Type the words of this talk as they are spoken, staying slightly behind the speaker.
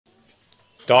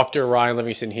Dr. Ryan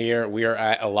Livingston here. We are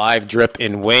at a live drip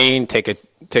in Wayne. Take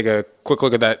a quick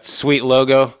look at that sweet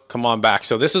logo. Come on back.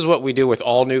 So this is what we do with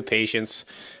all new patients.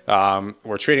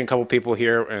 We're treating a couple people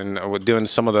here, and we're doing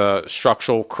some of the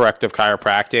structural corrective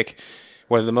chiropractic.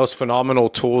 One of the most phenomenal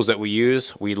tools that we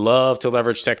use. We love to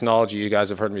leverage technology. You guys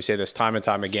have heard me say this time and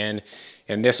time again.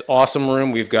 In this awesome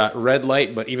room, we've got red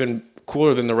light, but even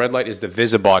cooler than the red light is the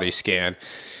VisiBody scan.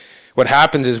 What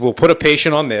happens is we'll put a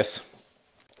patient on this,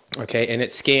 okay, and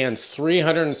it scans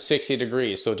 360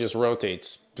 degrees, so it just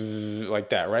rotates like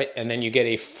that, right? And then you get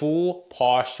a full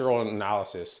postural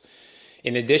analysis.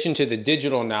 In addition to the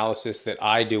digital analysis that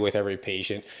I do with every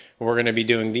patient, we're going to be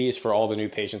doing these for all the new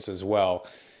patients as well.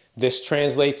 This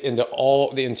translates into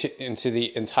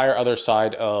the entire other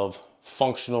side of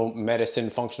functional medicine,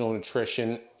 functional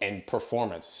nutrition, and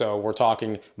performance. So we're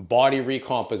talking body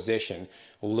recomposition,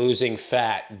 losing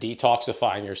fat,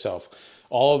 detoxifying yourself.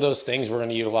 All of those things, we're going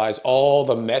to utilize all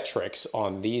the metrics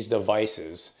on these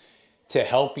devices to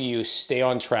help you stay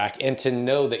on track and to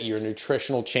know that your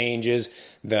nutritional changes,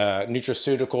 the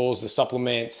nutraceuticals, the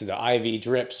supplements, the IV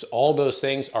drips, all those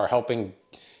things are helping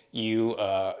you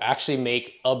actually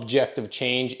make objective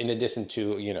change in addition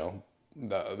to, you know,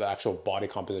 the actual body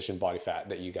composition, body fat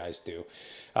that you guys do.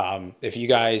 If you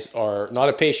guys are not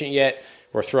a patient yet,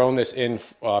 we're throwing this in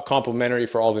complimentary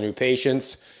for all the new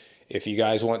patients. If you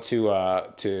guys want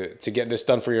to get this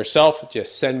done for yourself,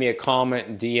 just send me a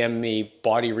comment, DM me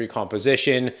body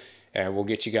recomposition, and we'll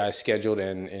get you guys scheduled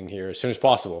in here as soon as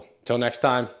possible. Until next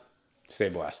time, stay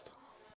blessed.